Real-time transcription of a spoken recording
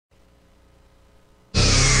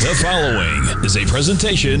The following is a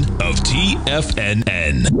presentation of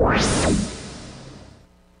TFNN.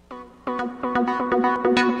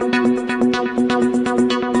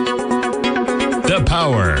 The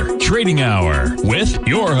Power Trading Hour with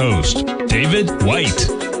your host, David White.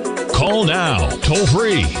 Call now, toll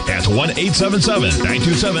free at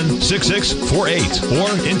 1-877-927-6648 or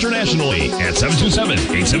internationally at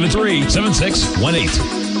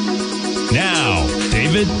 727-873-7618. Now,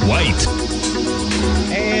 David White.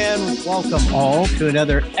 And welcome all to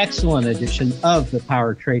another excellent edition of the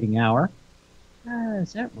Power Trading Hour.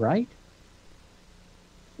 Is that right?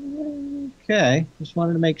 Okay, just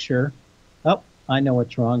wanted to make sure. Oh, I know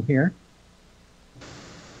what's wrong here.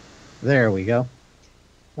 There we go.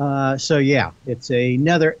 So yeah, it's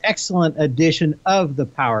another excellent edition of the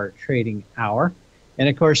Power Trading Hour. And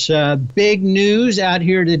of course, big news out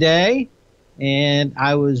here today. And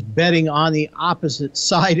I was betting on the opposite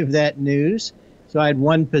side of that news. So I had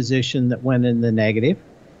one position that went in the negative.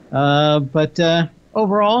 But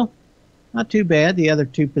overall, not too bad. The other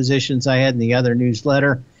two positions I had in the other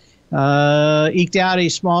newsletter eked out a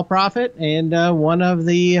small profit. And one of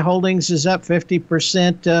the holdings is up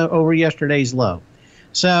 50% over yesterday's low.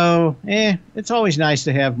 So, it's always nice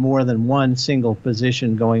to have more than one single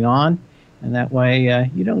position going on, and that way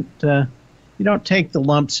you don't take the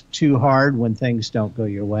lumps too hard when things don't go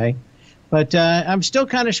your way. But I'm still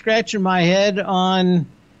kind of scratching my head on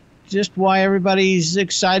just why everybody's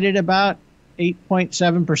excited about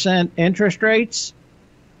 8.7% interest rates,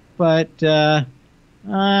 but doesn't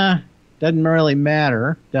really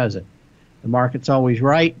matter, does it? The market's always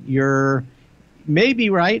right. You're may be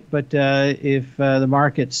right, but if the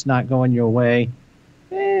market's not going your way,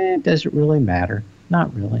 does it really matter?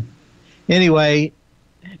 Not really. Anyway,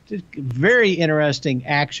 very interesting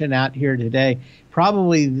action out here today.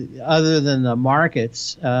 Probably other than the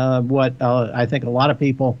markets, what I think a lot of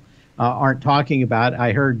people aren't talking about,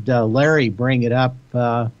 I heard Larry bring it up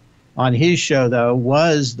on his show, though,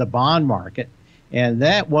 was the bond market. And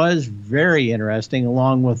that was very interesting,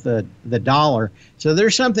 along with the dollar. So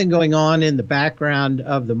there's something going on in the background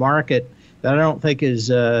of the market that I don't think is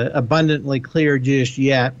abundantly clear just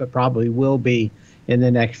yet, but probably will be in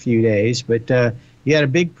the next few days. But you had a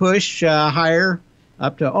big push higher,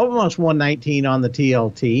 up to almost 119 on the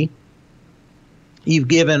TLT. You've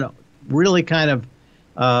given really kind of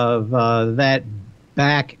that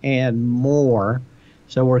back and more.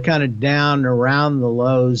 So we're kind of down around the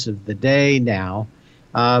lows of the day now.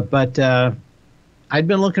 But I'd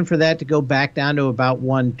been looking for that to go back down to about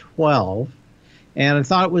 112. And I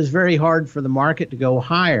thought it was very hard for the market to go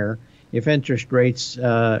higher if interest rates,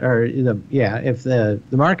 if the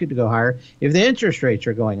market to go higher, if the interest rates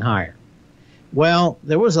are going higher. Well,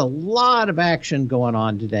 there was a lot of action going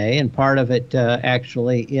on today, and part of it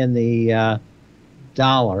actually in the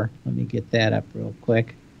dollar. Let me get that up real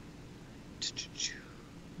quick.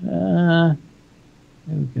 There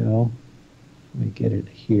we go. Let me get it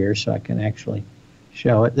here so I can actually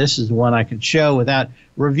show it. This is the one I can show without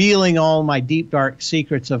revealing all my deep, dark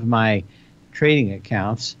secrets of my trading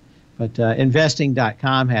accounts. But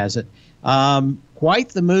investing.com has it. Quite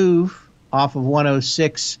the move off of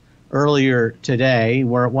 106 earlier today.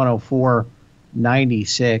 We're at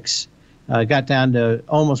 104.96. Got down to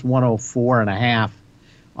almost 104.5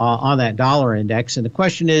 on that dollar index. And the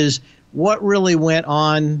question is, what really went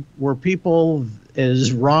on? Were people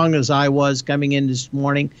as wrong as I was coming in this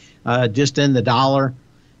morning, just in the dollar?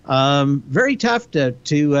 Very tough to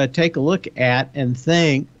take a look at and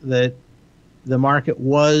think that the market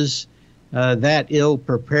was that ill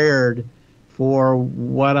prepared for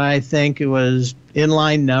what I think it was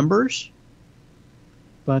inline numbers.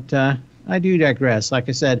 But I do digress. Like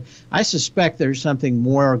I said, I suspect there's something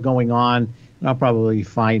more going on, and I'll probably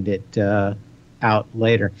find it out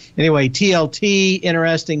later. Anyway, TLT,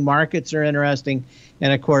 interesting. Markets are interesting.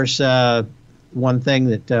 And, of course, one thing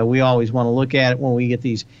that we always want to look at when we get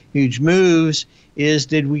these huge moves is,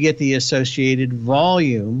 did we get the associated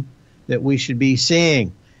volume that we should be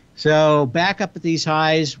seeing? So back up at these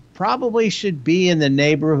highs, probably should be in the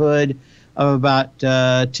neighborhood of about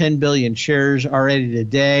 10 billion shares already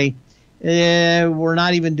today. We're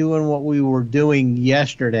not even doing what we were doing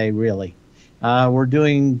yesterday, really. We're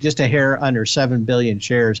doing just a hair under 7 billion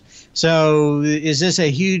shares. So is this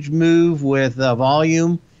a huge move with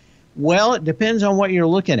volume? Well, it depends on what you're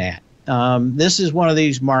looking at. This is one of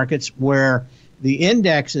these markets where the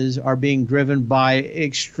indexes are being driven by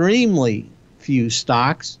extremely few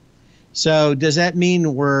stocks. So does that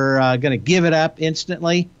mean we're going to give it up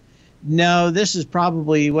instantly? No, this is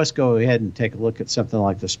probably, let's go ahead and take a look at something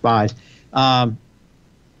like the SPYs.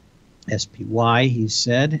 SPY, he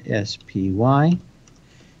said, SPY.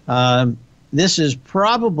 This is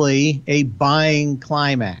probably a buying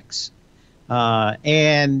climax.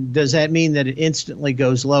 And does that mean that it instantly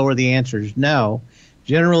goes lower? The answer is no.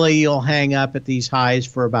 Generally, you'll hang up at these highs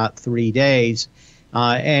for about 3 days,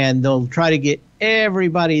 and they'll try to get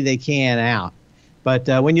everybody they can out. But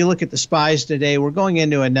when you look at the SPYs today, we're going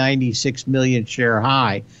into a 96 million share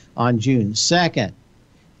high on June 2nd.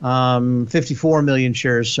 54 million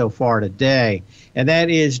shares so far today. And that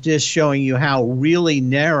is just showing you how really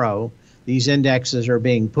narrow these indexes are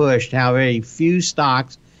being pushed, how very few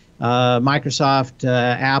stocks, Microsoft,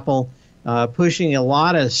 Apple, pushing a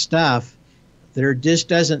lot of stuff. There just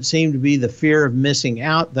doesn't seem to be the fear of missing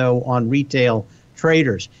out, though, on retail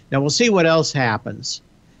traders. Now, we'll see what else happens.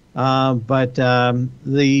 But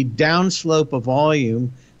the downslope of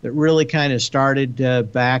volume that really kind of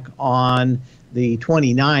started back on the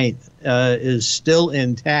 29th is still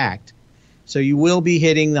intact. So you will be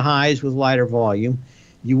hitting the highs with lighter volume.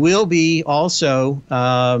 You will be also,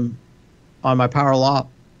 on my power law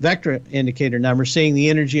vector indicator number, seeing the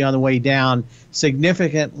energy on the way down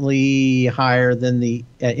significantly higher than the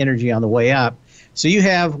energy on the way up. So you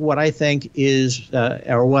have what I think is,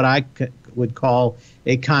 or what I would call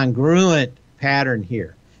a congruent pattern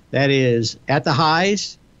here. That is, at the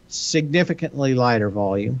highs, significantly lighter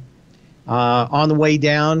volume. On the way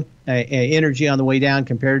down, energy on the way down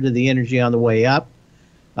compared to the energy on the way up,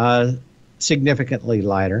 significantly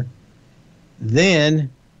lighter.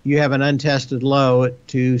 Then you have an untested low at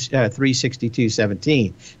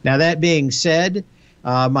 362.17. Now, that being said,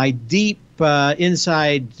 my deep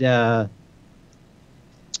inside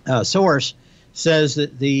source says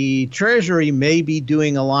that the Treasury may be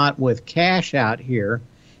doing a lot with cash out here,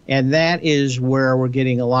 and that is where we're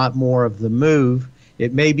getting a lot more of the move.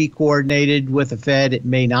 It may be coordinated with the Fed. It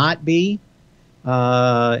may not be,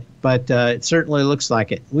 but it certainly looks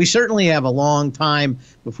like it. We certainly have a long time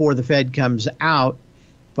before the Fed comes out,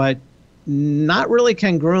 but not really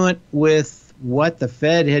congruent with what the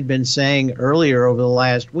Fed had been saying earlier over the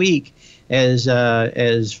last week, as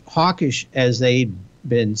hawkish as they'd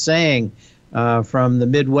been saying, from the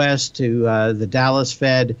Midwest to the Dallas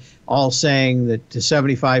Fed, all saying that to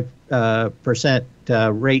 75%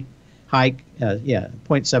 rate hike,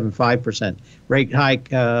 0.75% rate hike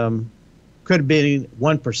could have been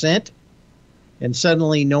 1%, and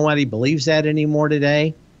suddenly nobody believes that anymore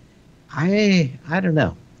today. I don't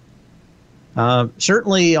know.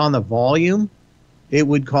 Certainly on the volume, it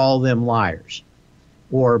would call them liars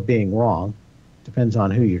or being wrong. Depends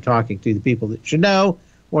on who you're talking to, the people that should know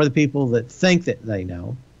or the people that think that they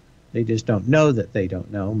know. They just don't know that they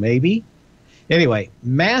don't know, maybe. Anyway,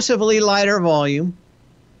 massively lighter volume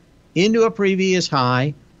into a previous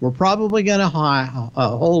high. We're probably going to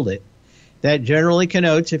hold it. That generally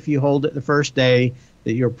connotes, if you hold it the first day,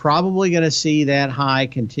 that you're probably going to see that high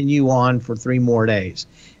continue on for 3 more days.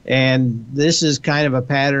 And this is kind of a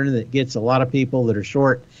pattern that gets a lot of people that are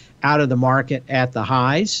short out of the market at the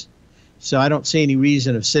highs. So I don't see any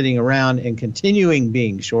reason of sitting around and continuing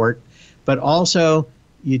being short, but also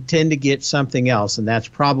you tend to get something else, and that's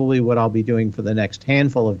probably what I'll be doing for the next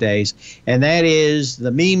handful of days, and that is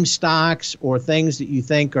the meme stocks or things that you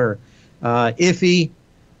think are iffy.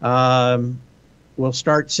 We'll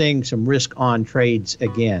start seeing some risk-on trades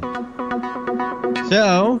again.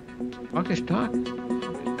 So, hawkish talk.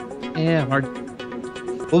 Yeah, hard.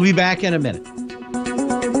 We'll be back in a minute.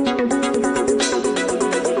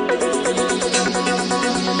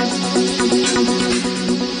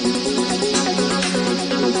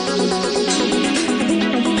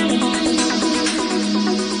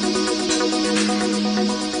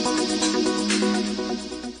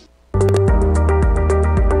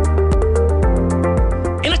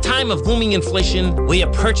 Of booming inflation, where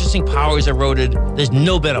your purchasing power is eroded, there's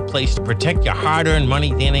no better place to protect your hard-earned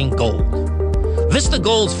money than in gold. Vista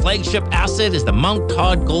Gold's flagship asset is the Mount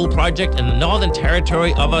Todd Gold Project in the Northern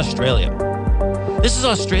Territory of Australia. This is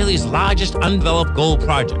Australia's largest undeveloped gold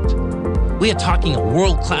project. We are talking a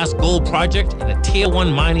world-class gold project in a Tier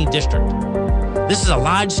 1 mining district. This is a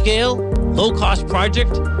large-scale, low-cost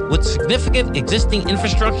project with significant existing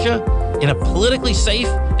infrastructure in a politically safe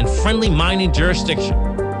and friendly mining jurisdiction.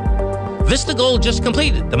 Vista Gold just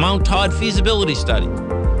completed the Mount Todd feasibility study,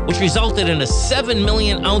 which resulted in a 7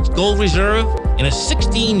 million ounce gold reserve and a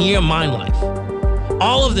 16-year mine life.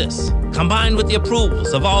 All of this, combined with the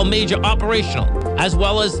approvals of all major operational as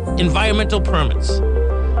well as environmental permits.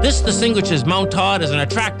 This distinguishes Mount Todd as an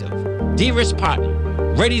attractive, de-risk partner,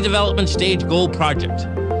 ready development stage gold project.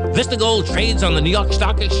 Vista Gold trades on the New York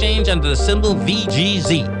Stock Exchange under the symbol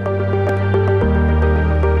VGZ.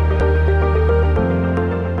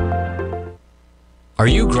 Are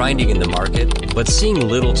you grinding in the market, but seeing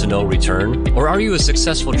little to no return? Or are you a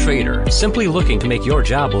successful trader, simply looking to make your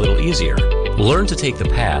job a little easier? Learn to take the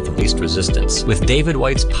path of least resistance with David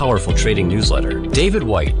White's powerful trading newsletter. David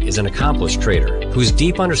White is an accomplished trader whose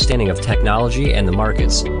deep understanding of technology and the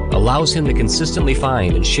markets allows him to consistently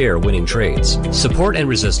find and share winning trades. Support and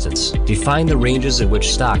resistance define the ranges in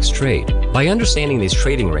which stocks trade. By understanding these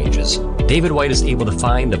trading ranges, David White is able to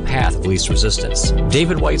find the path of least resistance.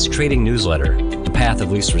 David White's trading newsletter, The Path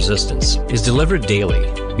of Least Resistance, is delivered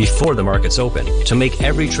daily before the markets open to make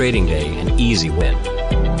every trading day an easy win.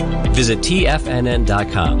 Visit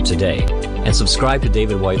TFNN.com today and subscribe to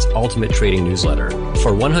David White's Ultimate Trading Newsletter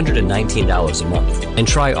for $119 a month. And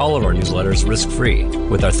try all of our newsletters risk-free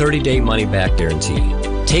with our 30-day money-back guarantee.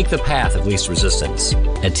 Take the path of least resistance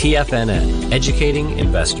at TFNN, educating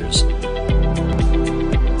investors.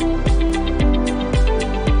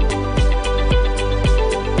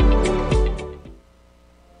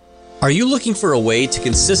 Are you looking for a way to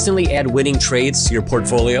consistently add winning trades to your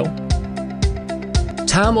portfolio?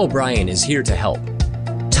 Tom O'Brien is here to help.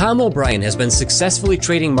 Tom O'Brien has been successfully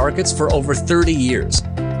trading markets for over 30 years.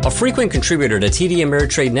 A frequent contributor to TD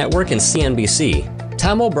Ameritrade Network and CNBC,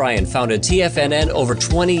 Tom O'Brien founded TFNN over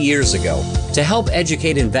 20 years ago to help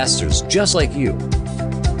educate investors just like you.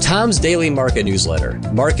 Tom's daily market newsletter,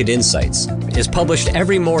 Market Insights, is published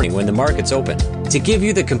every morning when the markets open to give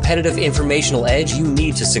you the competitive informational edge you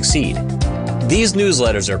need to succeed. These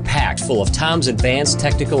newsletters are packed full of Tom's advanced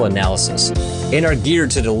technical analysis and are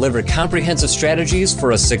geared to deliver comprehensive strategies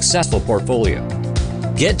for a successful portfolio.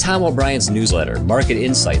 Get Tom O'Brien's newsletter, Market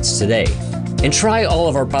Insights, today and try all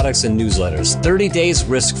of our products and newsletters 30 days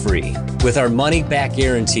risk-free with our money-back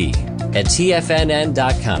guarantee at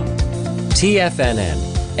TFNN.com. TFNN,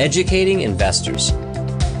 educating investors.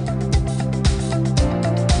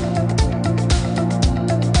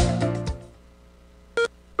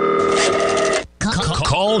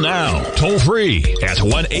 Call now, toll free at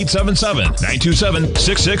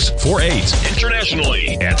 1-877-927-6648.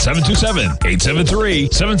 Internationally at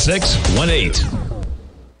 727-873-7618.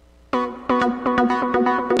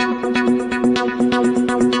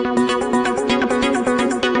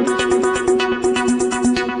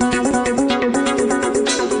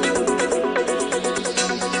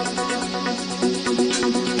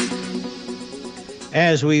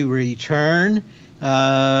 As we return,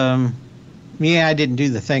 yeah, I didn't do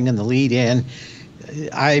the thing in the lead in.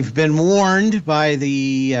 I've been warned by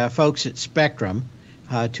the folks at Spectrum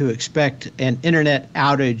to expect an internet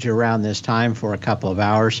outage around this time for a couple of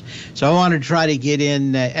hours. So I want to try to get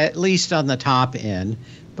in at least on the top end.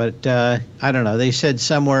 But I don't know. They said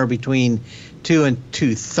somewhere between 2 and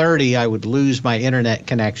 2:30 I would lose my internet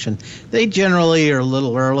connection. They generally are a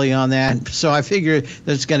little early on that. So I figure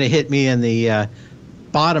that's going to hit me in the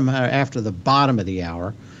bottom after the bottom of the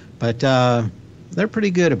hour. But they're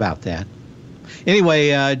pretty good about that.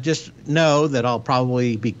 Anyway, just know that I'll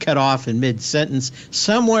probably be cut off in mid-sentence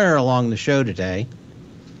somewhere along the show today.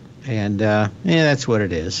 And yeah, that's what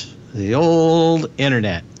it is. The old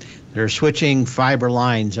internet. They're switching fiber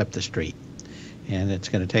lines up the street. And it's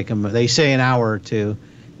going to take them, they say, an hour or two.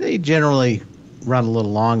 They generally run a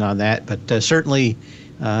little long on that. But certainly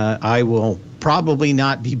I will probably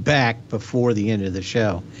not be back before the end of the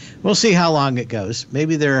show. We'll see how long it goes.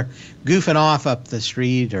 Maybe they're goofing off up the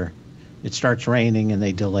street, or it starts raining and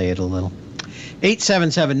they delay it a little.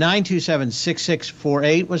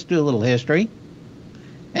 877-927-6648. Let's do a little history.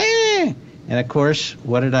 And of course,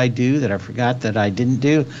 what did I do that I forgot that I didn't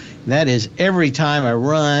do? That is, every time I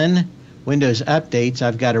run Windows updates,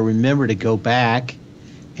 I've got to remember to go back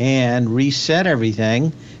and reset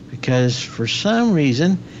everything, because for some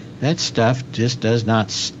reason that stuff just does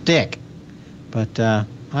not stick. But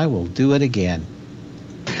I will do it again.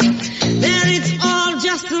 Then it's all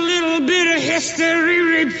just a little bit of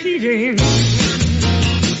history repeating.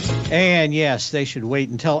 And yes, they should wait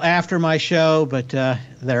until after my show, but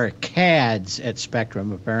they're cads at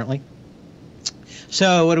Spectrum, apparently.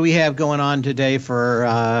 So what do we have going on today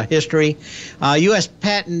for history? U.S.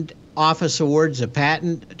 Patent Office awards a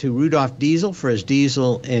patent to Rudolf Diesel for his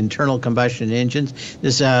diesel internal combustion engines.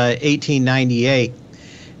 This is 1898.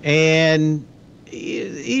 And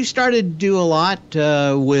he started to do a lot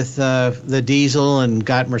with the diesel and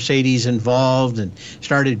got Mercedes involved and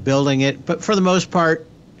started building it. But for the most part,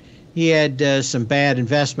 he had some bad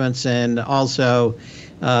investments, and also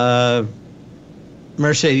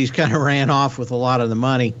Mercedes kind of ran off with a lot of the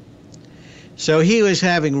money. So he was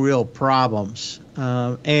having real problems.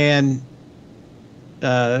 And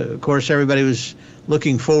of course, everybody was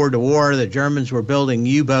looking forward to war. The Germans were building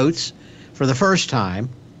U-boats for the first time.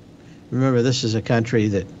 Remember, this is a country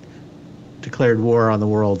that declared war on the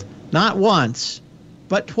world. Not once,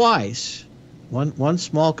 but twice. One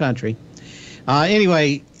small country.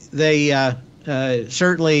 Anyway, they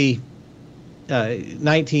certainly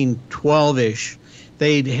 1912-ish,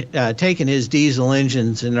 they'd taken his diesel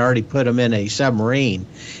engines and already put them in a submarine.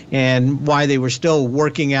 And why they were still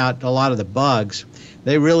working out a lot of the bugs,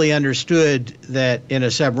 they really understood that in a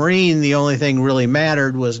submarine, the only thing really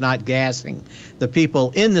mattered was not gassing the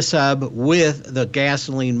people in the sub with the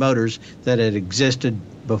gasoline motors that had existed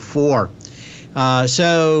before.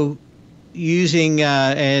 So using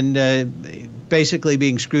basically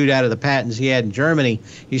being screwed out of the patents he had in Germany,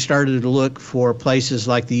 he started to look for places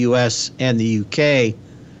like the U.S. and the UK,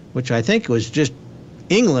 which I think was just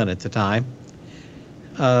England at the time,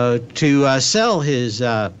 to sell his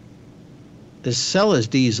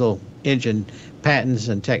diesel engine patents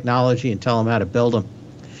and technology and tell them how to build them.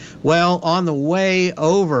 Well, on the way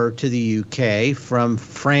over to the UK from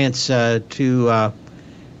France to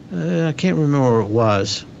I can't remember where it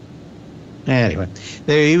was. Anyway,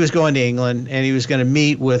 he was going to England, and he was going to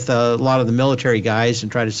meet with a lot of the military guys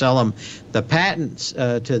and try to sell them the patents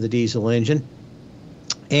to the diesel engine.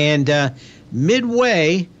 And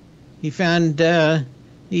midway, he found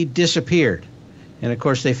he disappeared. And, of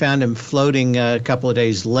course, they found him floating a couple of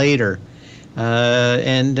days later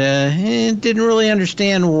and didn't really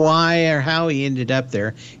understand why or how he ended up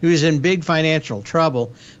there. He was in big financial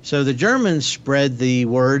trouble. So the Germans spread the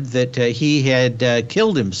word that he had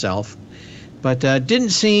killed himself. But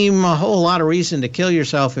didn't seem a whole lot of reason to kill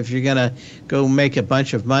yourself if you're going to go make a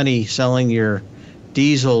bunch of money selling your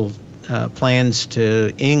diesel plans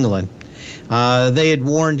to England. They had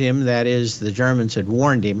warned him, that is, the Germans had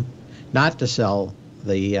warned him not to sell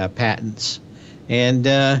the patents.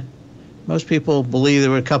 And most people believe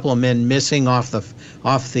there were a couple of men missing off the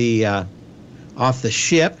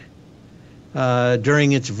ship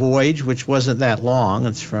during its voyage, which wasn't that long.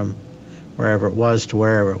 It's from wherever it was to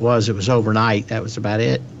wherever it was. It was overnight. That was about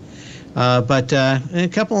it. But a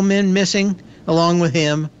couple of men missing along with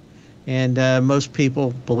him. And most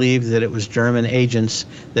people believe that it was German agents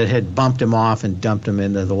that had bumped him off and dumped him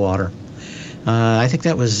into the water. I think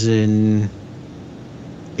that was in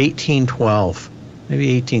 1812,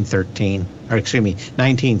 maybe 1813, or excuse me,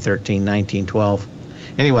 1913, 1912.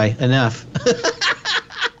 Anyway, enough.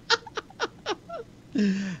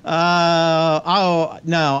 Oh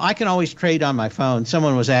no, I can always trade on my phone.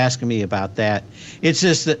 Someone was asking me about that. It's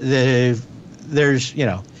just that there's,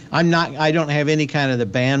 I don't have any kind of the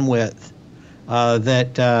bandwidth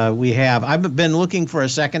that we have. I've been looking for a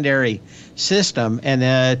secondary system,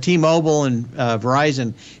 and T-Mobile and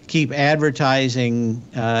Verizon keep advertising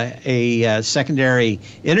a secondary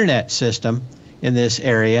internet system in this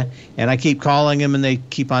area, and I keep calling them, and they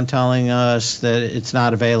keep on telling us that it's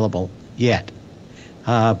not available yet.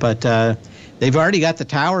 But they've already got the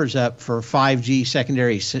towers up for 5G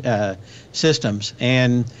secondary systems.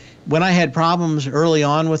 And when I had problems early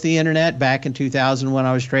on with the internet back in 2000 when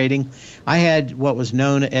I was trading, I had what was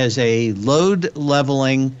known as a load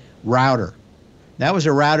leveling router. That was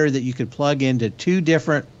a router that you could plug into two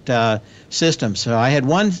different systems. So I had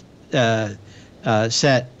one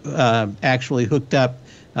set actually hooked up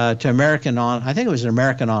to American I think it was an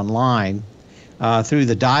American Online through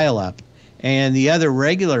the dial-up. And the other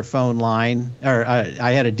regular phone line, or I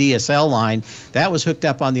had a DSL line, that was hooked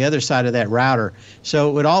up on the other side of that router. So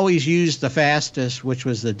it would always use the fastest, which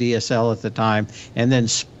was the DSL at the time, and then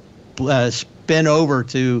spin over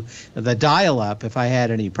to the dial-up if I had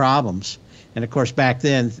any problems. And, of course, back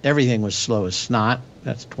then, everything was slow as snot.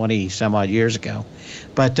 That's 20-some-odd years ago.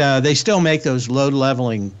 But they still make those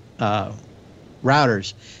load-leveling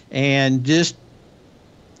routers. And just,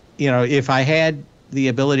 if I had the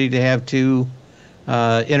ability to have two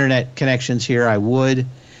internet connections here, I would,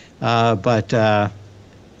 but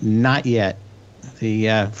not yet.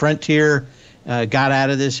 The Frontier got out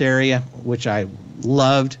of this area, which I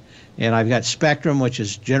loved, and I've got Spectrum, which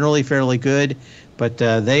is generally fairly good, but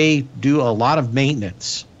they do a lot of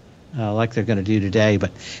maintenance like they're going to do today.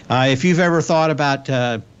 But if you've ever thought about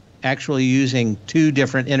actually using two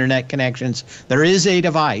different internet connections, there is a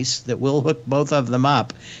device that will hook both of them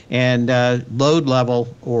up and load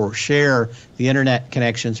level or share the internet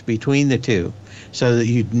connections between the two so that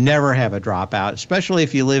you'd never have a dropout, especially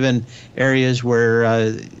if you live in areas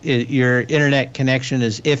where your internet connection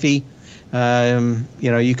is iffy.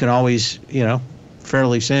 You can always,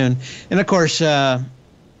 fairly soon. And of course, Elon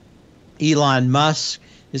Musk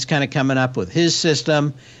is kind of coming up with his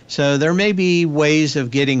system. So there may be ways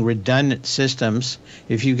of getting redundant systems.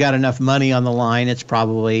 If you've got enough money on the line, it's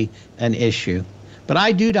probably an issue. But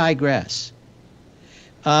I do digress.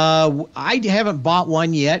 I haven't bought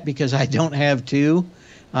one yet because I don't have two,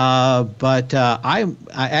 but I'm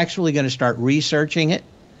actually going to start researching it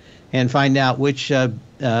and find out which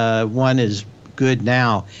one is good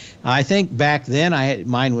now. I think back then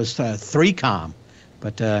mine was 3Com,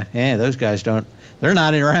 but those guys they're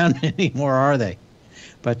not around anymore, are they?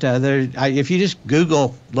 But if you just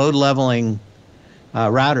Google load leveling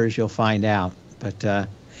routers, you'll find out. But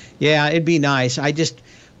it'd be nice. I just,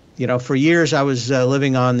 for years I was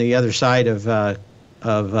living on the other side of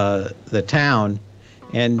the town,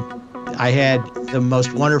 and I had the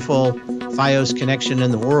most wonderful FiOS connection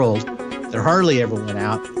in the world that hardly ever went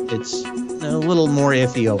out. It's a little more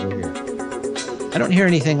iffy over here. I don't hear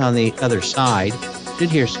anything on the other side. Did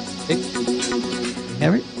hear something.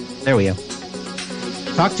 There we go.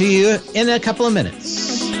 Talk to you in a couple of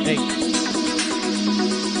minutes. Hey.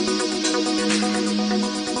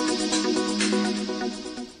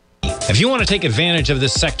 If you want to take advantage of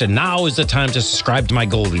this sector, now is the time to subscribe to my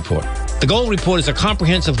Gold Report. The Gold Report is a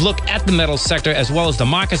comprehensive look at the metals sector as well as the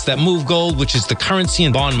markets that move gold, which is the currency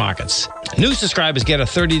and bond markets. New subscribers get a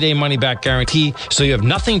 30-day money-back guarantee, so you have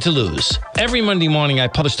nothing to lose. Every Monday morning, I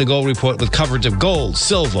publish the Gold Report with coverage of gold,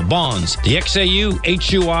 silver, bonds, the XAU,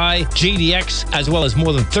 HUI, GDX, as well as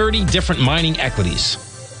more than 30 different mining equities.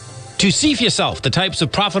 To see for yourself the types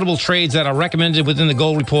of profitable trades that are recommended within the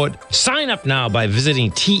Gold Report, sign up now by visiting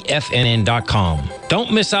TFNN.com.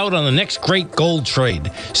 Don't miss out on the next great gold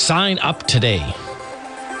trade. Sign up today.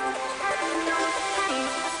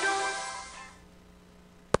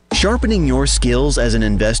 Sharpening your skills as an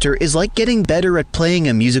investor is like getting better at playing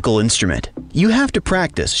a musical instrument. You have to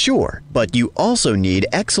practice, sure, but you also need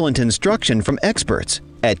excellent instruction from experts.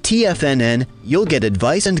 At TFNN, you'll get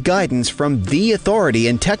advice and guidance from the authority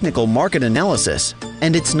in technical market analysis.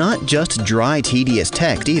 And it's not just dry, tedious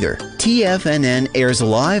text either. TFNN airs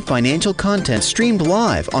live financial content streamed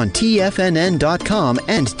live on TFNN.com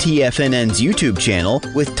and TFNN's YouTube channel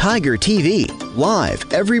with Tiger TV, live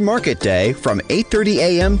every market day from 8:30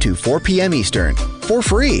 a.m. to 4 p.m. Eastern. For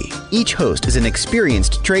free. Each host is an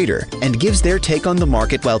experienced trader and gives their take on the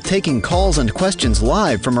market while taking calls and questions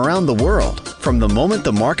live from around the world. From the moment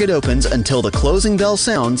the market opens until the closing bell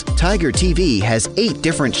sounds, Tiger TV has 8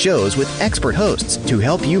 different shows with expert hosts to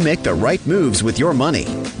help you make the right moves with your money.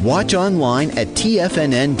 Watch online at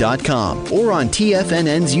TFNN.com or on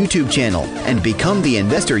TFNN's YouTube channel and become the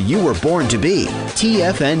investor you were born to be.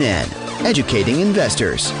 TFNN, educating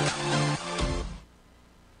investors.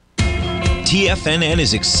 TFNN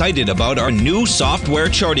is excited about our new software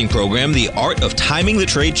charting program, The Art of Timing the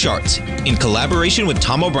Trade Charts. In collaboration with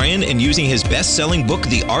Tom O'Brien and using his best-selling book,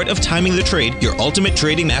 The Art of Timing the Trade, Your Ultimate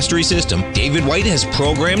Trading Mastery System, David White has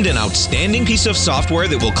programmed an outstanding piece of software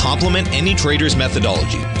that will complement any trader's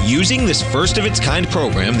methodology. Using this first-of-its-kind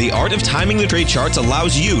program, The Art of Timing the Trade Charts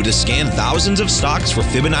allows you to scan thousands of stocks for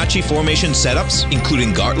Fibonacci formation setups,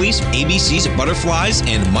 including Gartley's, ABC's, butterflies,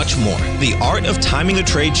 and much more. The Art of Timing the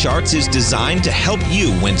Trade Charts is designed to help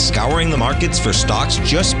you when scouring the markets for stocks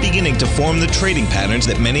just beginning to form the trading patterns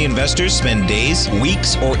that many investors spend days,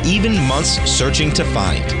 weeks, or even months searching to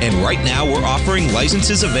find. And right now, we're offering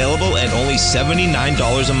licenses available at only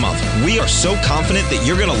 $79 a month. We are so confident that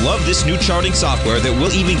you're going to love this new charting software that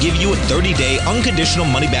will even give you a 30-day unconditional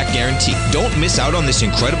money-back guarantee. Don't miss out on this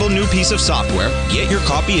incredible new piece of software. Get your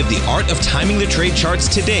copy of The Art of Timing the Trade Charts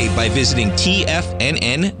today by visiting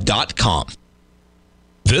TFNN.com.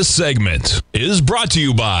 This segment is brought to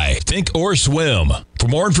you by Thinkorswim. For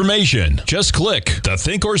more information, just click the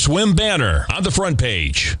Thinkorswim banner on the front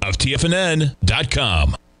page of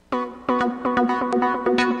TFNN.com.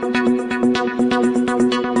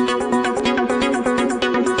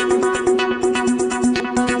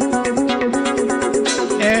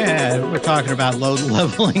 Yeah, we're talking about load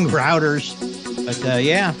leveling routers. But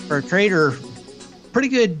for a trader, pretty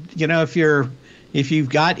good, if you've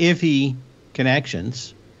got iffy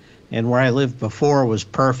connections, and where I lived before was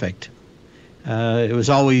perfect. It was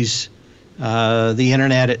always the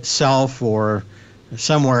internet itself or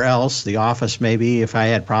somewhere else, the office maybe, if I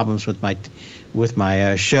had problems with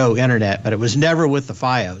my show internet, but it was never with the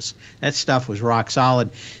FiOS. That stuff was rock solid.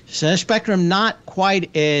 So Spectrum not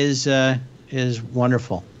quite as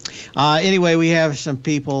wonderful. Anyway, we have some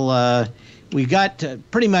people. We've got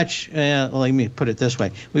pretty much, let me put it this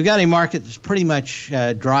way. We've got a market that's pretty much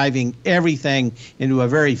driving everything into a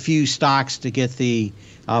very few stocks to get the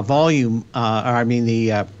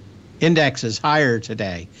the indexes higher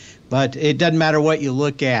today. But it doesn't matter what you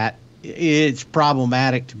look at. It's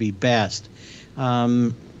problematic to be best.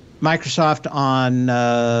 Microsoft on,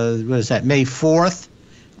 May 4th,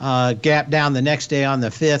 Gap down the next day on the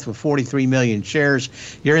 5th with 43 million shares.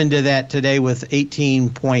 You're into that today with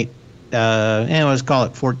let's call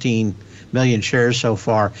it 14 million shares so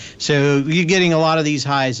far. So you're getting a lot of these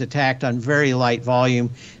highs attacked on very light volume.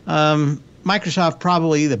 Microsoft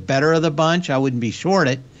probably the better of the bunch. I wouldn't be short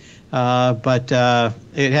it, but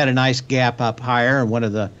it had a nice gap up higher, and one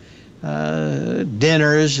of the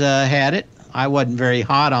dinners had it. I wasn't very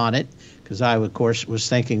hot on it because I, of course, was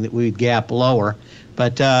thinking that we'd gap lower.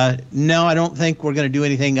 But no, I don't think we're going to do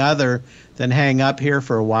anything other than hang up here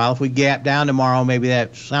for a while. If we gap down tomorrow, maybe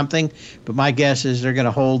that's something. But my guess is they're going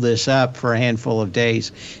to hold this up for a handful of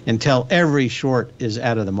days until every short is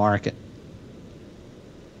out of the market.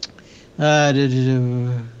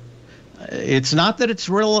 It's not that it's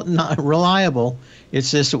not reliable.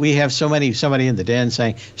 It's just that we have somebody in the den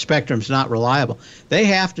saying Spectrum's not reliable. They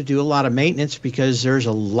have to do a lot of maintenance because there's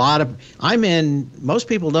a lot of. Most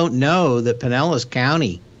people don't know that Pinellas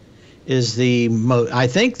County is the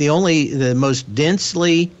most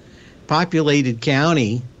densely populated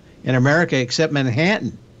county in America except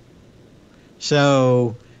Manhattan.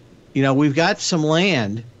 So, we've got some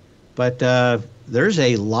land, but there's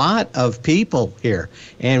a lot of people here.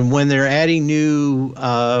 And when they're adding new,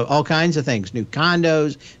 all kinds of things, new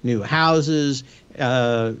condos, new houses,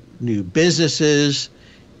 new businesses,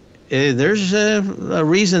 there's a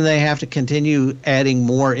reason they have to continue adding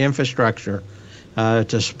more infrastructure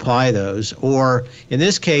to supply those. Or in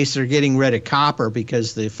this case, they're getting rid of copper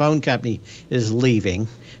because the phone company is leaving.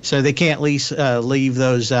 So they can't leave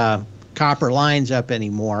those copper lines up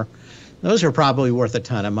anymore. Those are probably worth a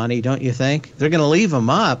ton of money, don't you think? They're going to leave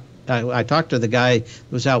them up. I talked to the guy who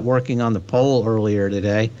was out working on the pole earlier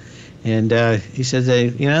today, and he says,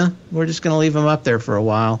 we're just going to leave them up there for a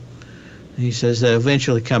while. And he says they'll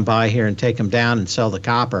eventually come by here and take them down and sell the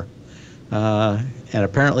copper. And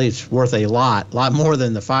apparently it's worth a lot more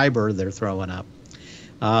than the fiber they're throwing up.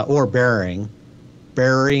 Or bearing.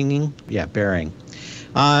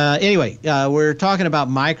 Anyway, we're talking about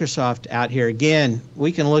Microsoft out here. Again,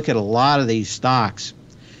 we can look at a lot of these stocks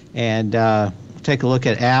and take a look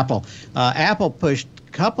at Apple. Apple pushed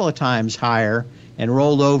a couple of times higher and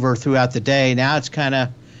rolled over throughout the day. Now it's kind of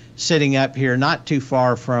sitting up here, not too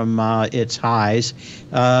far from its highs.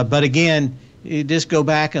 But again, you just go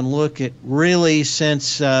back and look at really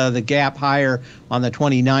since the gap higher on the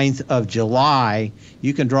 29th of July,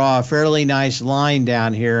 you can draw a fairly nice line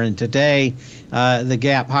down here. And today, the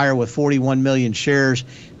gap higher with 41 million shares.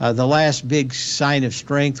 The last big sign of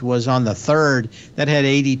strength was on the 3rd. That had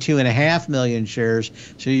 82.5 million shares.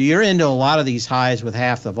 So you're into a lot of these highs with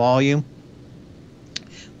half the volume.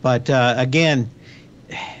 But again,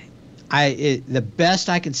 the best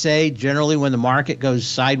I can say generally when the market goes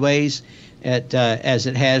sideways at as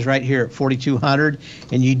it has right here at 4,200,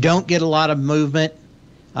 and you don't get a lot of movement,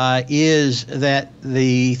 is that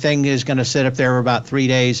the thing is going to sit up there for about 3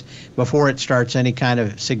 days before it starts any kind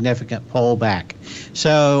of significant pullback.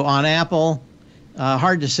 So on Apple,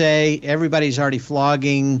 hard to say. Everybody's already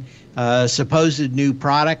flogging supposed new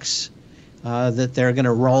products that they're going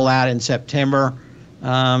to roll out in September.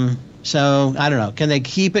 So I don't know. Can they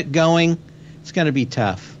keep it going? It's going to be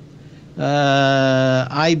tough.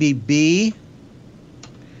 IBB.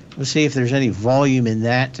 Let's see if there's any volume in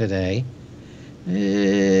that today.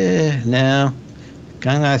 No.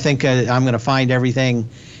 I think I'm going to find everything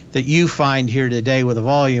that you find here today with a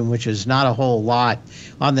volume, which is not a whole lot.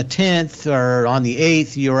 On the 10th or on the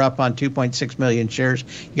 8th, you're up on 2.6 million shares.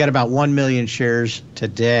 You got about 1 million shares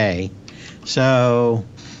today. So,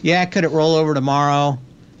 yeah, could it roll over tomorrow?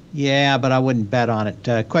 Yeah, but I wouldn't bet on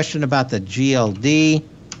it. Question about the GLD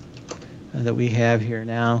that we have here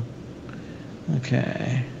now.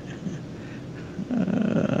 Okay.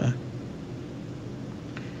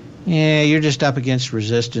 Yeah, you're just up against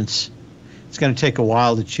resistance. It's going to take a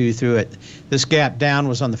while to chew through it. This gap down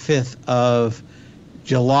was on the 5th of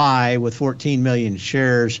July with 14 million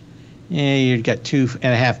shares. Yeah, you've got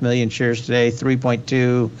 2.5 million shares today,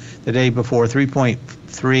 3.2 the day before,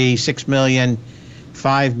 3.3, 6 million,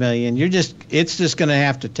 5 million. It's just going to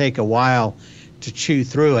have to take a while to chew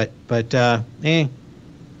through it. But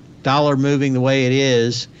dollar moving the way it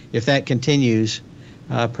is, if that continues,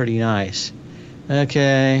 pretty nice.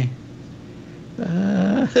 Okay.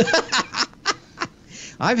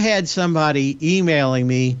 I've had somebody emailing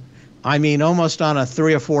me, almost on a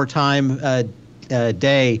 3 or 4 time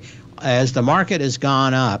day, as the market has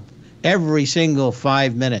gone up every single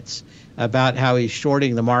 5 minutes, about how he's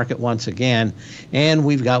shorting the market once again. And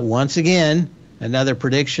we've got, once again, another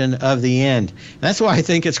prediction of the end. That's why I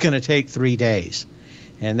think it's going to take 3 days.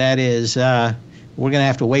 And that is we're going to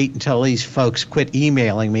have to wait until these folks quit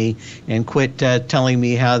emailing me and quit telling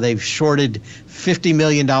me how they've shorted $50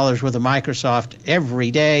 million worth of Microsoft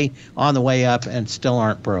every day on the way up and still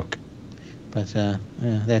aren't broke. But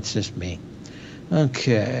that's just me.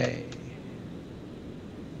 Okay.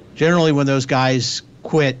 Generally, when those guys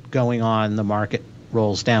quit going on, the market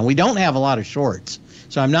rolls down. We don't have a lot of shorts,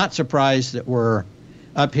 so I'm not surprised that we're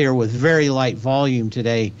up here with very light volume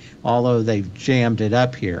today, although they've jammed it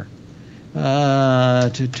up here. Okay.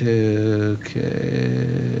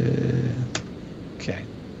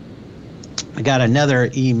 I got another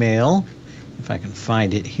email, if I can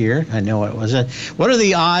find it here. I know it was. What are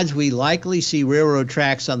the odds we likely see railroad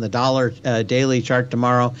tracks on the dollar daily chart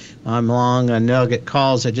tomorrow? I'm long on nugget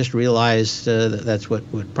calls. I just realized that's what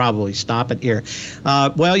would probably stop it here.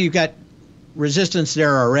 Well, you've got resistance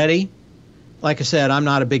there already. Like I said, I'm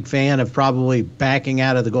not a big fan of probably backing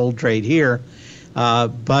out of the gold trade here.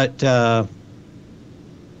 But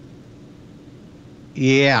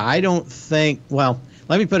yeah, I don't think, well,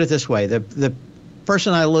 let me put it this way. The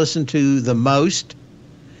person I listen to the most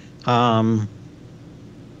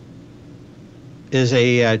is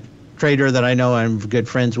a trader that I know I'm good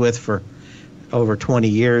friends with for over 20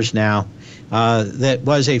 years now, that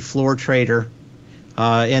was a floor trader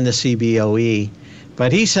in the CBOE.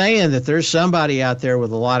 But he's saying that there's somebody out there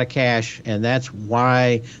with a lot of cash, and that's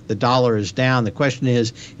why the dollar is down. The question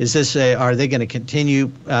is this are they going to continue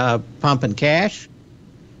pumping cash?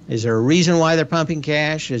 Is there a reason why they're pumping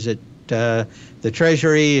cash? Is it the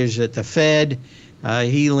Treasury? Is it the Fed?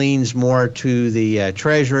 He leans more to the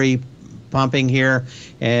Treasury pumping here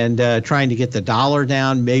and trying to get the dollar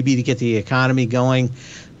down, maybe to get the economy going.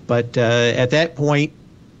 But at that point,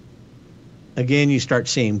 again, you start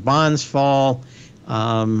seeing bonds fall.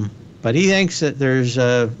 But he thinks that there's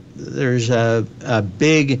a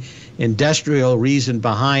big industrial reason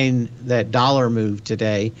behind that dollar move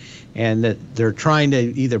today, and that they're trying to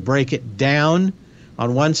either break it down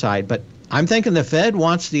on one side. But I'm thinking the Fed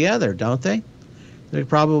wants the other, don't they? They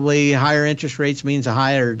probably higher interest rates means a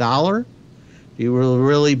higher dollar. Do you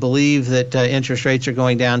really believe that interest rates are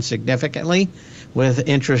going down significantly with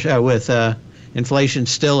inflation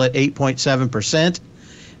still at 8.7%?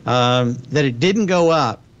 That it didn't go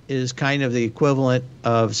up is kind of the equivalent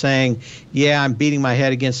of saying, yeah, I'm beating my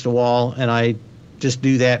head against the wall, and I just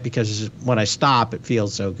do that because when I stop, it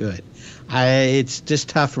feels so good. It's just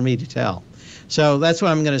tough for me to tell. So that's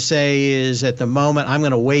what I'm going to say is at the moment, I'm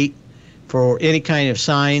going to wait for any kind of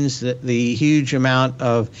signs that the huge amount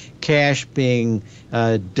of cash being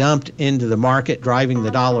dumped into the market, driving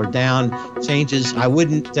the dollar down, changes. I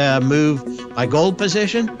wouldn't move my gold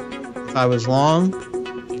position if I was long.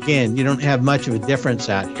 Again, you don't have much of a difference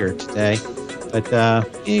out here today, but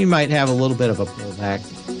you might have a little bit of a pullback.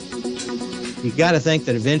 You got to think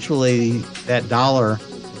that eventually that dollar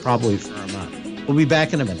will probably firm up. We'll be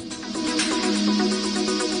back in a minute.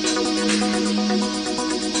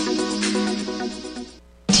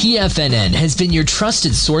 TFNN has been your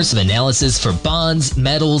trusted source of analysis for bonds,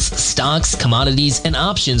 metals, stocks, commodities, and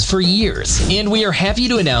options for years. And we are happy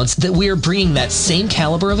to announce that we are bringing that same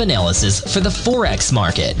caliber of analysis for the Forex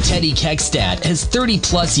market. Teddy Keckstad has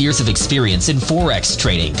 30-plus years of experience in Forex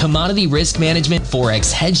trading, commodity risk management,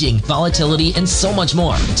 Forex hedging, volatility, and so much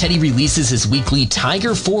more. Teddy releases his weekly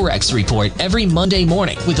Tiger Forex report every Monday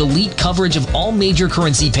morning with elite coverage of all major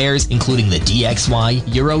currency pairs, including the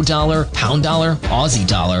DXY, Euro dollar, Pound dollar, Aussie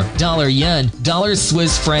dollar, dollar yen, dollar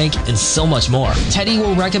Swiss franc, and so much more. Teddy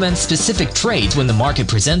will recommend specific trades when the market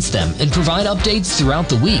presents them and provide updates throughout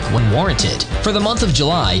the week when warranted. For the month of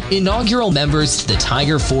July, inaugural members to the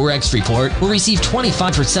Tiger Forex Report will receive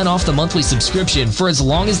 25% off the monthly subscription for as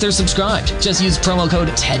long as they're subscribed. Just use promo code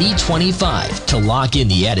TEDDY25 to lock in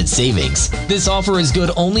the added savings. This offer is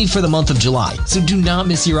good only for the month of July, so do not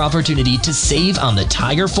miss your opportunity to save on the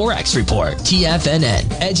Tiger Forex Report. TFNN,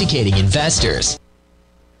 educating investors.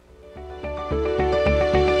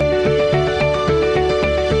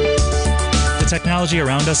 Technology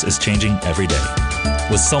around us is changing every day.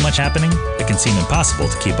 With so much happening, it can seem impossible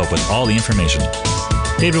to keep up with all the information.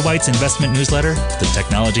 David White's investment newsletter, The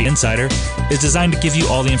Technology Insider, is designed to give you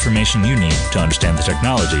all the information you need to understand the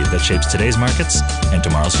technology that shapes today's markets and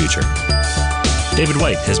tomorrow's future. David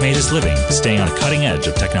White has made his living staying on the cutting edge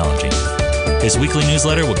of technology. His weekly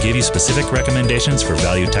newsletter will give you specific recommendations for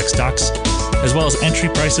value tech stocks, as well as entry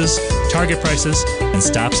prices, target prices, and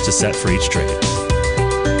stops to set for each trade.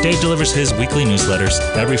 Dave delivers his weekly newsletters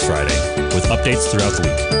every Friday with updates throughout the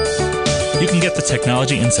week. You can get the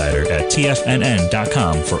Technology Insider at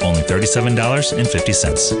TFNN.com for only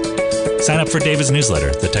 $37.50. Sign up for David's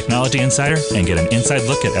newsletter, The Technology Insider, and get an inside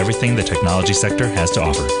look at everything the technology sector has to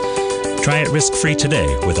offer. Try it risk-free today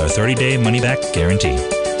with our 30-day money-back guarantee.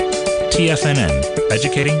 TFNN,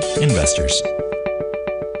 educating investors.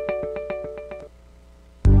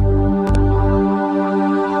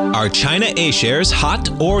 Are China A-shares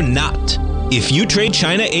hot or not? If you trade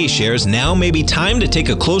China A-shares, now may be time to take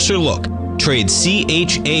a closer look. Trade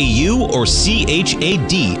CHAU or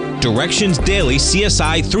CHAD, Directions Daily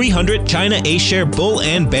CSI 300 China A-share Bull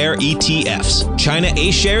and Bear ETFs. China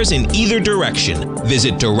A-shares in either direction.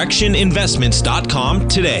 Visit directioninvestments.com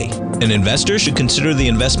today. An investor should consider the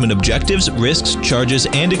investment objectives, risks, charges,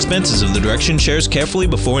 and expenses of the Direction shares carefully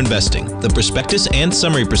before investing. The prospectus and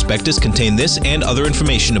summary prospectus contain this and other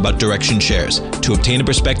information about Direction shares. To obtain a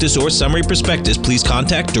prospectus or summary prospectus, please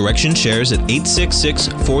contact Direction shares at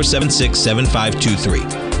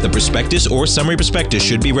 866-476-7523. The prospectus or summary prospectus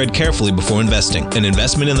should be read carefully before investing. An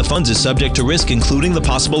investment in the funds is subject to risk, including the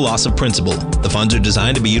possible loss of principal. The funds are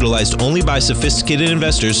designed to be utilized only by sophisticated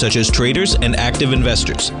investors such as traders and active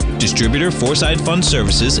investors. Distributor Foreside Fund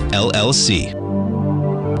Services, LLC.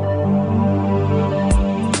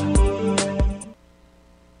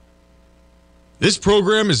 This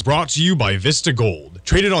program is brought to you by Vista Gold,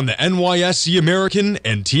 traded on the NYSE American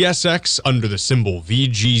and TSX under the symbol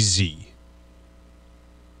VGZ.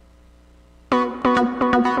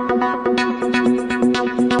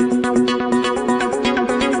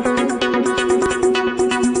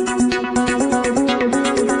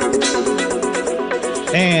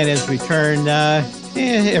 And as we turn,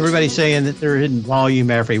 everybody's saying that there isn't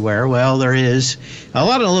volume everywhere. Well, there is. A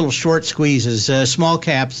lot of little short squeezes. Small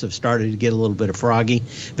caps have started to get a little bit of froggy.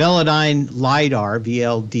 Velodyne LiDAR,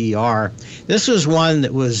 VLDR. This was one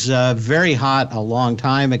that was very hot a long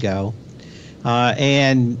time ago.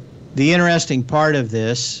 And the interesting part of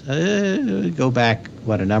this, go back,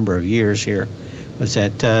 a number of years here. Was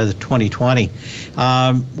at 2020,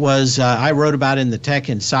 I wrote about in the Tech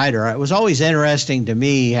Insider. It was always interesting to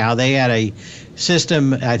me how they had a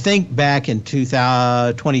system, I think back in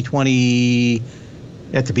 2020,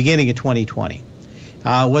 at the beginning of 2020,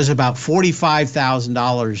 was about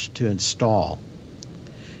 $45,000 to install,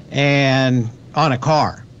 and on a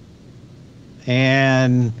car.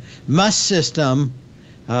 And Musk system,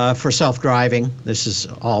 for self-driving, this is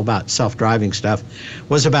all about self-driving stuff,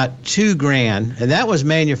 was about $2,000, and that was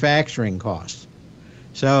manufacturing costs.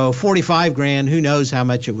 So $45,000, who knows how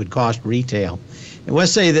much it would cost retail. And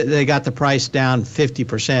let's say that they got the price down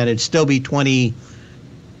 50%, it'd still be $22,000,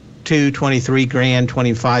 $23,000,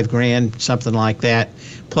 $25,000, something like that,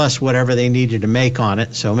 plus whatever they needed to make on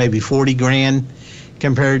it. So maybe $40,000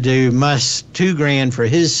 compared to Musk's $2,000 for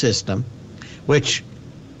his system, which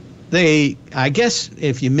I guess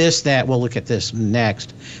if you missed that, we'll look at this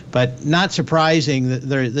next. But not surprising that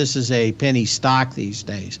this is a penny stock these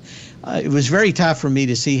days. It was very tough for me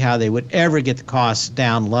to see how they would ever get the costs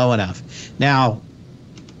down low enough. Now,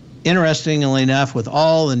 interestingly enough, with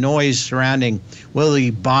all the noise surrounding will he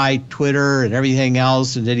buy Twitter and everything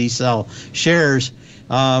else, and did he sell shares,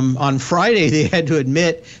 on Friday they had to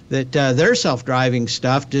admit that their self-driving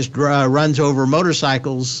stuff just runs over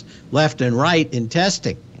motorcycles left and right in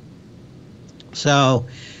testing. So,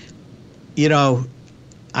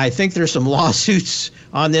 I think there's some lawsuits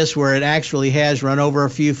on this where it actually has run over a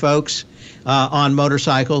few folks on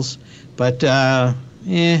motorcycles, but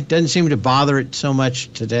it doesn't seem to bother it so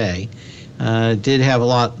much today. It did have a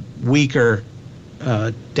lot weaker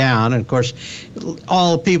down. And, of course,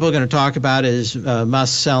 all people are going to talk about is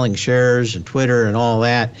Musk selling shares and Twitter and all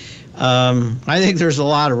that. I think there's a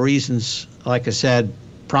lot of reasons, like I said,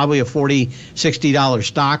 probably a $40, $60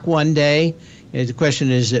 stock one day. The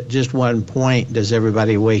question is, at just one point, does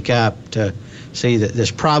everybody wake up to see that this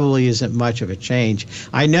probably isn't much of a change?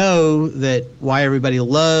 I know that why everybody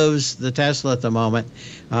loves the Tesla at the moment.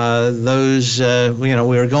 We're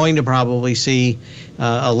going to probably see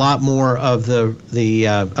a lot more of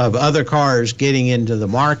of other cars getting into the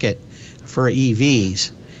market for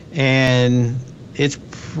EVs, and it's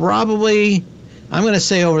probably, I'm going to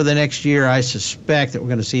say over the next year, I suspect that we're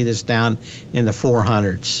going to see this down in the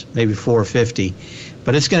 400s, maybe 450.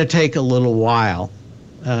 But it's going to take a little while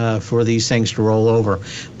for these things to roll over.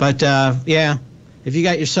 But, if you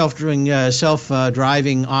got your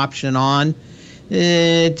self-driving option on,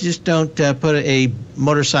 just don't put a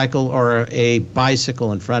motorcycle or a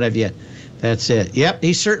bicycle in front of you. That's it. Yep,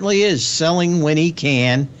 he certainly is selling when he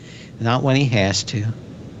can, not when he has to.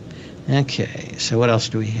 Okay, so what else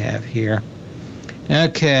do we have here?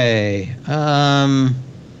 Okay.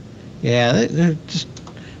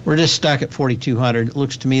 We're just stuck at 4,200. It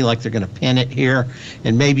looks to me like they're going to pin it here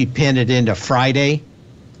and maybe pin it into Friday.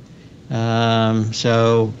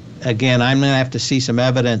 So, again, I'm going to have to see some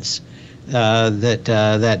evidence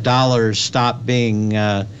that dollars stop being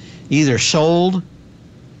either sold,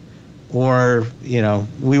 or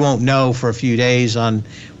we won't know for a few days on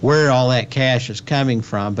where all that cash is coming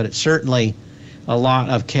from. But it's certainly a lot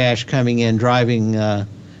of cash coming in, driving the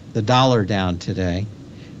dollar down today.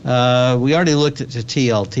 We already looked at the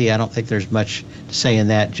TLT. I don't think there's much to say in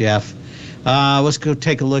that, Jeff. Let's go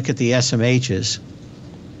take a look at the SMHs.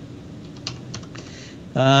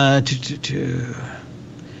 I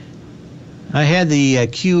had the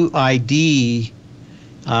QID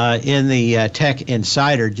in the Tech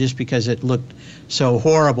Insider just because it looked so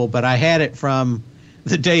horrible, but I had it from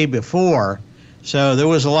the day before, so there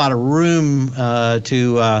was a lot of room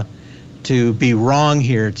to be wrong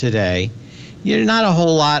here today. You're not a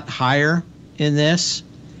whole lot higher in this,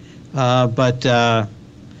 but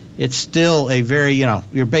it's still a very,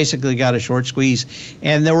 you're basically got a short squeeze,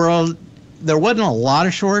 and there wasn't a lot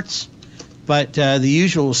of shorts, but the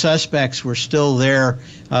usual suspects were still there,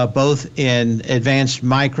 both in Advanced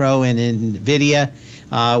Micro and in NVIDIA,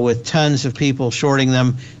 with tons of people shorting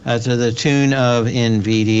them to the tune of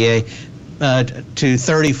NVIDIA to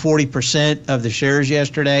 30-40% of the shares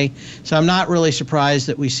yesterday. So I'm not really surprised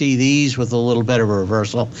that we see these with a little bit of a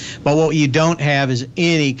reversal. But what you don't have is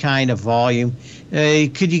any kind of volume.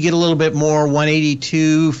 Could you get a little bit more,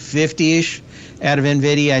 182.50-ish out of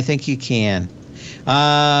NVIDIA? I think you can.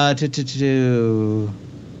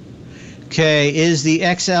 Okay, is the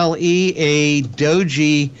XLE a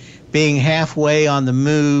doji being halfway on the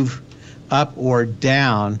move up or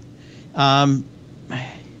down?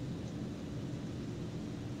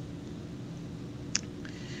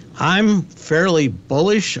 I'm fairly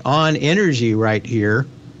bullish on energy right here.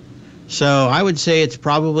 So I would say it's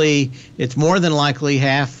more than likely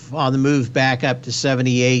half on the move back up to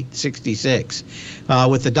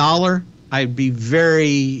 78.66. With the dollar, I'd be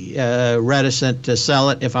very reticent to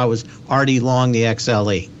sell it if I was already long the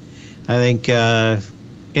XLE. I think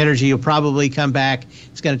energy will probably come back.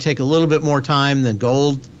 It's going to take a little bit more time than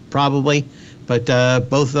gold, probably, but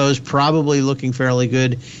both those probably looking fairly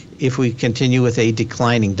good if we continue with a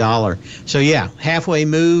declining dollar. So yeah, halfway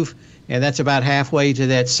move, and that's about halfway to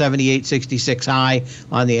that 78.66 high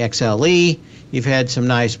on the XLE. You've had some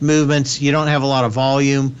nice movements. You don't have a lot of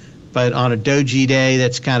volume, but on a doji day,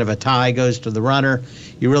 that's kind of a tie, goes to the runner.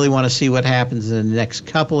 You really want to see what happens in the next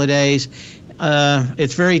couple of days.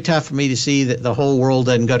 It's very tough for me to see that the whole world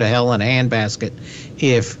doesn't go to hell in a handbasket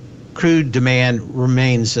if crude demand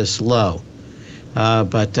remains this low.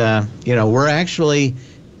 But we're actually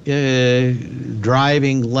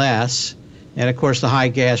driving less, and of course the high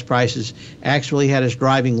gas prices actually had us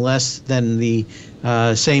driving less than the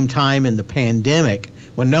same time in the pandemic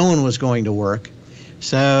when no one was going to work.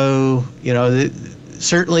 So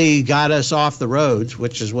certainly got us off the roads,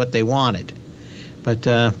 which is what they wanted. But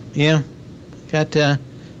got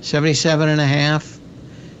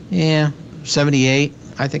 77.5, 78.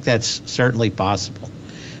 I think that's certainly possible.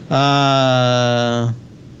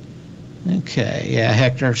 Okay, yeah,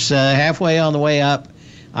 Hector's halfway on the way up.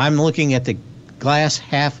 I'm looking at the glass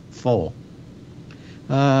half full.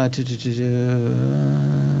 Okay.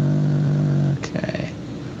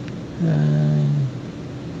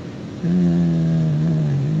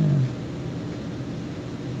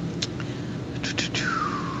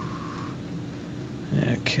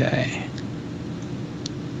 Okay.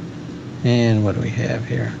 And what do we have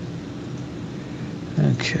here?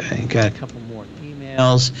 Okay, got a couple more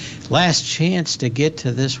emails. Last chance to get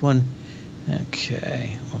to this one.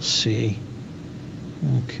 Okay, we'll see.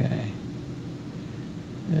 Okay.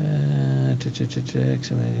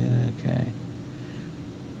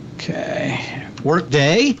 Okay.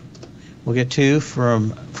 Workday. We'll get to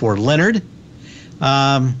for Leonard.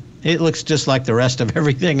 It looks just like the rest of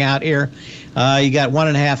everything out here. You got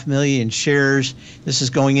 1.5 million shares. This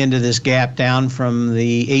is going into this gap down from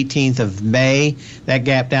the 18th of May. That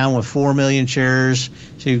gap down with 4 million shares.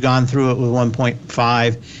 So you've gone through it with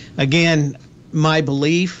 1.5. Again, my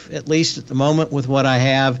belief, at least at the moment with what I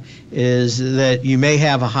have, is that you may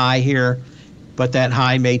have a high here, but that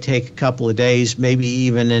high may take a couple of days, maybe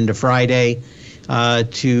even into Friday,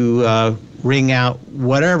 to wring out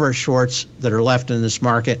whatever shorts that are left in this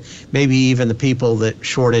market, maybe even the people that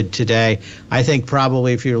shorted today. I think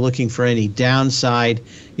probably if you're looking for any downside,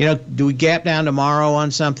 do we gap down tomorrow on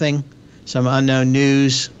something? Some unknown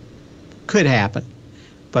news? Could happen.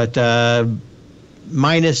 But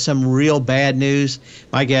minus some real bad news,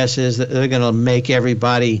 my guess is that they're going to make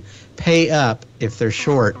everybody pay up if they're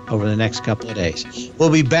short over the next couple of days. We'll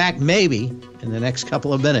be back maybe in the next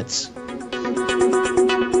couple of minutes.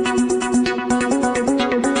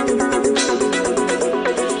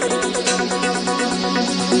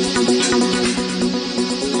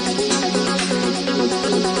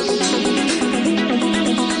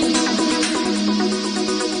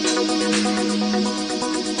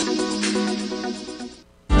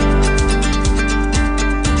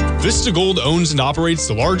 Vista Gold owns and operates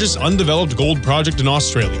the largest undeveloped gold project in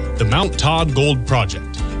Australia, the Mount Todd Gold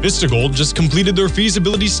Project. Vista Gold just completed their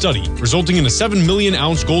feasibility study, resulting in a 7 million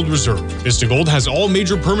ounce gold reserve. Vista Gold has all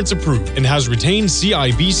major permits approved and has retained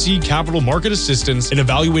CIBC capital market assistance in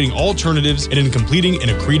evaluating alternatives and in completing an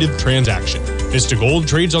accretive transaction. Vista Gold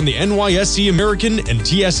trades on the NYSE American and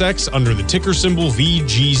TSX under the ticker symbol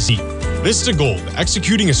VGZ. Vista Gold,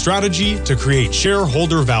 executing a strategy to create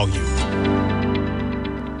shareholder value.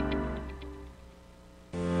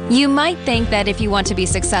 You might think that if you want to be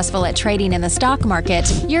successful at trading in the stock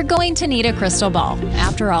market, you're going to need a crystal ball.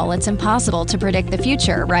 After all, it's impossible to predict the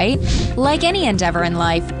future, right? Like any endeavor in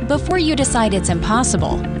life, before you decide it's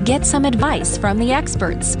impossible, get some advice from the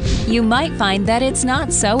experts. You might find that it's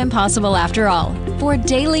not so impossible after all. For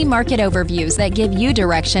daily market overviews that give you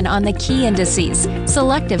direction on the key indices,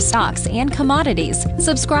 selective stocks, and commodities,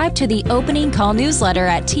 subscribe to the Opening Call newsletter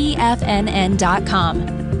at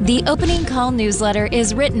TFNN.com. The Opening Call newsletter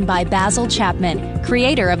is written by Basil Chapman,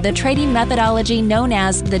 creator of the trading methodology known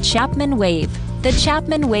as the Chapman Wave. The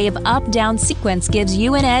Chapman Wave up-down sequence gives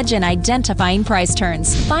you an edge in identifying price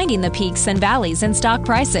turns, finding the peaks and valleys in stock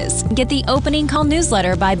prices. Get the Opening Call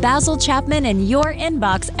newsletter by Basil Chapman in your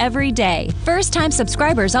inbox every day. First-time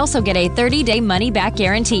subscribers also get a 30-day money-back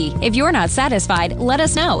guarantee. If you're not satisfied, let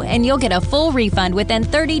us know, and you'll get a full refund within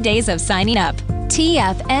 30 days of signing up.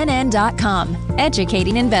 TFNN.com,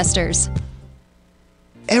 educating investors.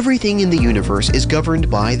 Everything in the universe is governed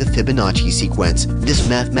by the Fibonacci sequence. This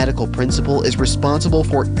mathematical principle is responsible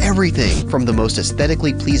for everything from the most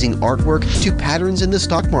aesthetically pleasing artwork to patterns in the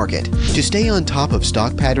stock market. To stay on top of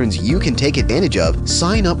stock patterns you can take advantage of,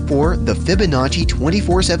 sign up for the Fibonacci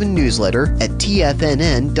 24/7 newsletter at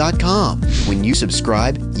TFNN.com. When you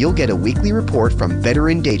subscribe, you'll get a weekly report from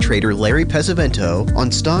veteran day trader Larry Pesavento on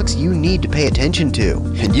stocks you need to pay attention to.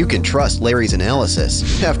 And you can trust Larry's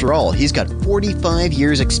analysis. After all, he's got 45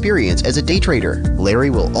 years experience as a day trader.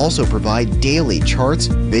 Larry will also provide daily charts,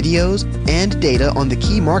 videos, and data on the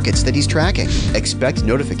key markets that he's tracking. Expect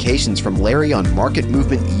notifications from Larry on market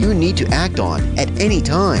movement you need to act on at any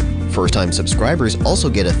time. First-time subscribers also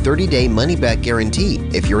get a 30-day money-back guarantee.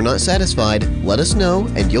 If you're not satisfied, let us know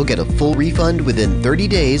and you'll get a full refund within 30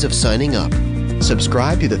 days of signing up.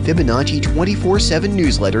 Subscribe to the Fibonacci 24/7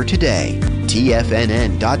 newsletter today.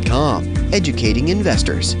 TFNN.com, educating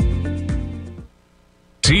investors.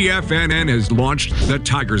 TFNN has launched the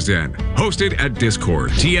Tiger's Den. Hosted at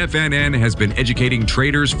Discord, TFNN has been educating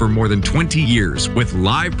traders for more than 20 years with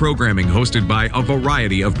live programming hosted by a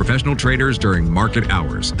variety of professional traders during market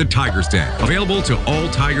hours. The Tiger's Den, available to all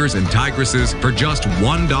tigers and tigresses for just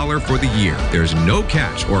 $1 for the year. There's no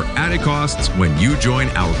catch or added costs when you join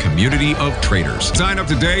our community of traders. Sign up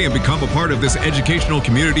today and become a part of this educational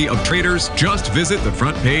community of traders. Just visit the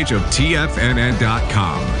front page of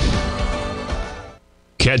TFNN.com.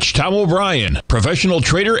 Catch Tom O'Brien, professional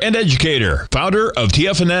trader and educator, founder of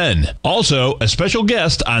TFNN. Also, a special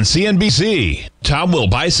guest on CNBC. Tom will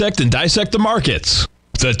bisect and dissect the markets.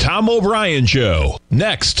 The Tom O'Brien Show,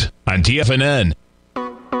 next on TFNN.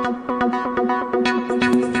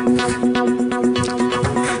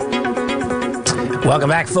 Welcome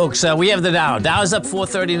back, folks. We have the Dow. Dow's up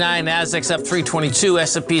 439, Nasdaq's up 322,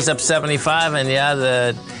 S&P's up 75, and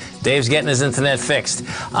Dave's getting his internet fixed.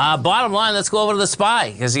 Bottom line, let's go over to the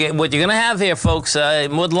SPY. Because what you're going to have here, folks,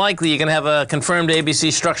 more than likely you're going to have a confirmed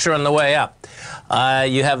ABC structure on the way up.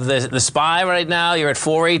 You have the SPY right now. You're at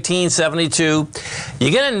 418.72.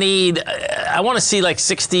 You're going to need, I want to see like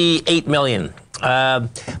 68 million.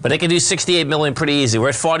 But they can do 68 million pretty easy. We're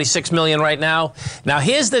at 46 million right now. Now,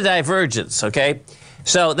 here's the divergence, okay?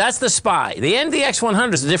 So that's the SPY. The NDX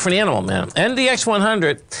 100 is a different animal, man. NDX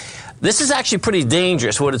 100... This is actually pretty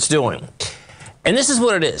dangerous, what it's doing. And this is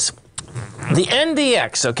what it is. The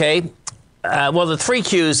NDX, okay, well, the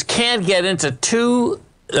 3Qs can't get into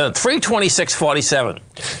 326.47.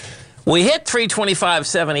 We hit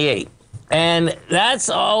 325.78. And that's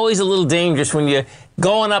always a little dangerous when you're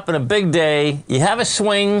going up in a big day. You have a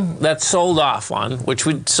swing that's sold off on, which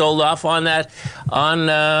we sold off on that on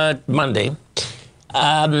Monday.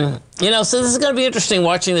 So this is going to be interesting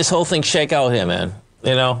watching this whole thing shake out here, man.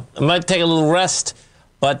 It might take a little rest,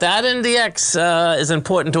 but that NDX is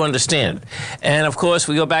important to understand. And, of course,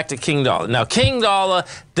 we go back to King Dollar. Now, King Dollar,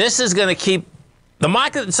 this is going to keep the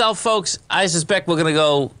market itself, folks. I suspect we're going to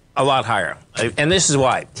go a lot higher. And this is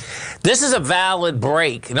why. This is a valid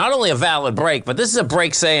break. Not only a valid break, but this is a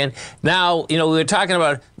break saying, now, we were talking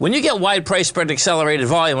about when you get wide price spread accelerated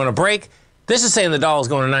volume on a break, this is saying the dollar's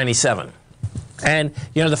going to 97. And,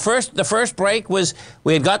 the first break was,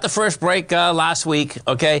 we had got the first break last week,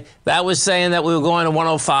 okay? That was saying that we were going to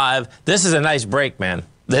 105. This is a nice break, man.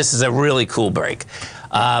 This is a really cool break.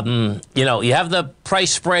 You know, you have the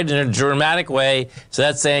price spread in a dramatic way, so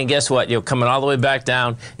that's saying, guess what? You're coming all the way back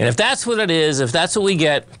down. And if that's what it is, if that's what we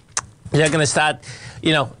get, you're going to start,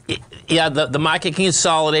 you know, yeah, the market can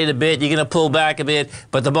consolidate a bit. You're going to pull back a bit.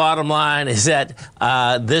 But the bottom line is that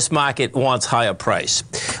this market wants higher price.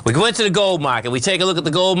 We go into the gold market. We take a look at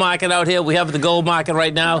the gold market out here. We have the gold market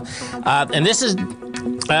right now. And this is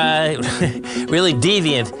really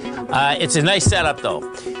deviant. It's a nice setup,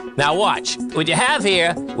 though. Now watch. What you have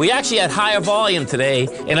here, we actually had higher volume today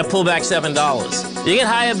and a pullback $7. You get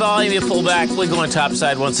higher volume, you pull back, we're going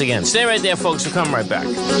topside once again. Stay right there, folks. We'll come right back.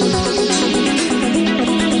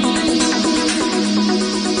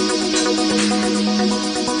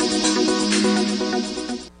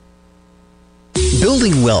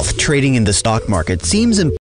 Building wealth trading in the stock market seems impossible.